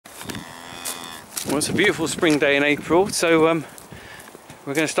Well, it's a beautiful spring day in April, so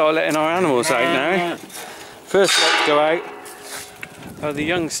we're going to start letting our animals out now. First lot to go out are the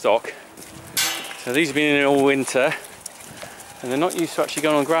young stock. So these have been in here all winter, and they're not used to actually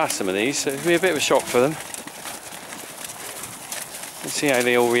going on grass, some of these, so it'll be a bit of a shock for them. Let's see how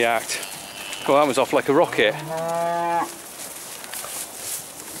they all react. God, that was off like a rocket.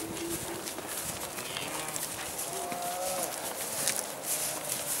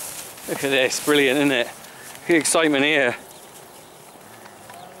 Look at this, brilliant, isn't it? Look at the excitement here.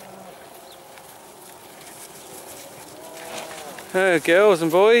 Girls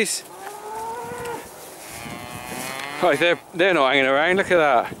and boys. Right, they're not hanging around, look at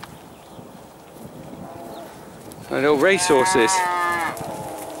that. They're little racehorses.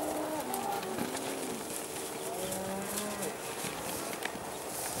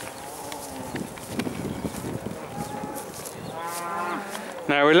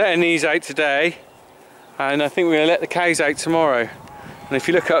 Now we're letting these out today, and I think we're going to let the cows out tomorrow. And if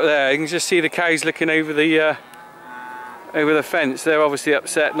you look up there, you can just see the cows looking over the fence. They're obviously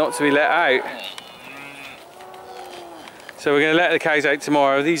upset not to be let out. So we're going to let the cows out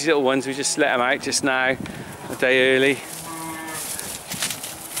tomorrow. These little ones, we just let them out just now, a day early.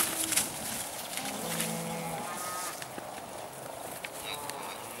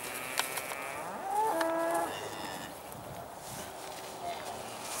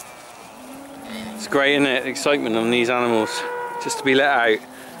 It's great, isn't it? The excitement on these animals, just to be let out,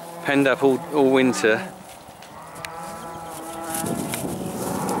 penned up all winter.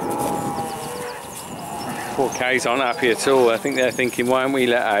 Poor cows aren't happy at all. I think they're thinking, why aren't we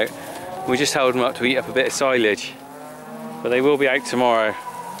let out? We just held them up to eat up a bit of silage. But they will be out tomorrow.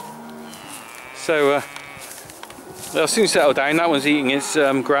 So they'll soon settle down. That one's eating its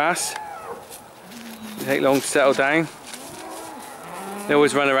grass. It'll take long to settle down. They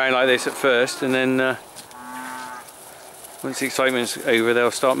always run around like this at first, and then once the excitement's over,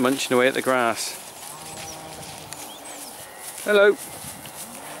 they'll start munching away at the grass. Hello.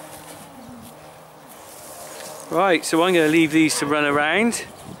 Right, so I'm going to leave these to run around.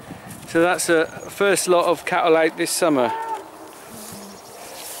 So that's the first lot of cattle out this summer.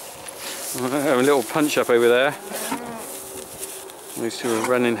 I have a little punch up over there. Those two are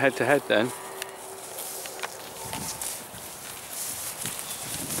running head to head then.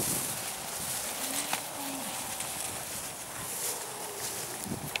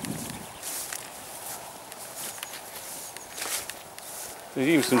 There's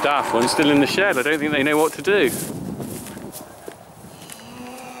even some daft ones still in the shed. I don't think they know what to do.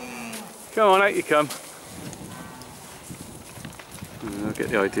 Come on, out you come. I'll get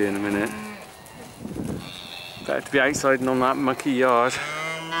the idea in a minute. Better to be outside and on that mucky yard.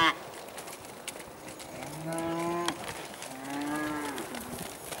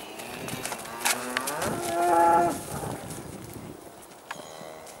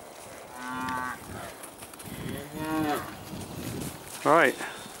 Right,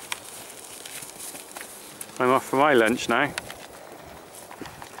 I'm off for my lunch now.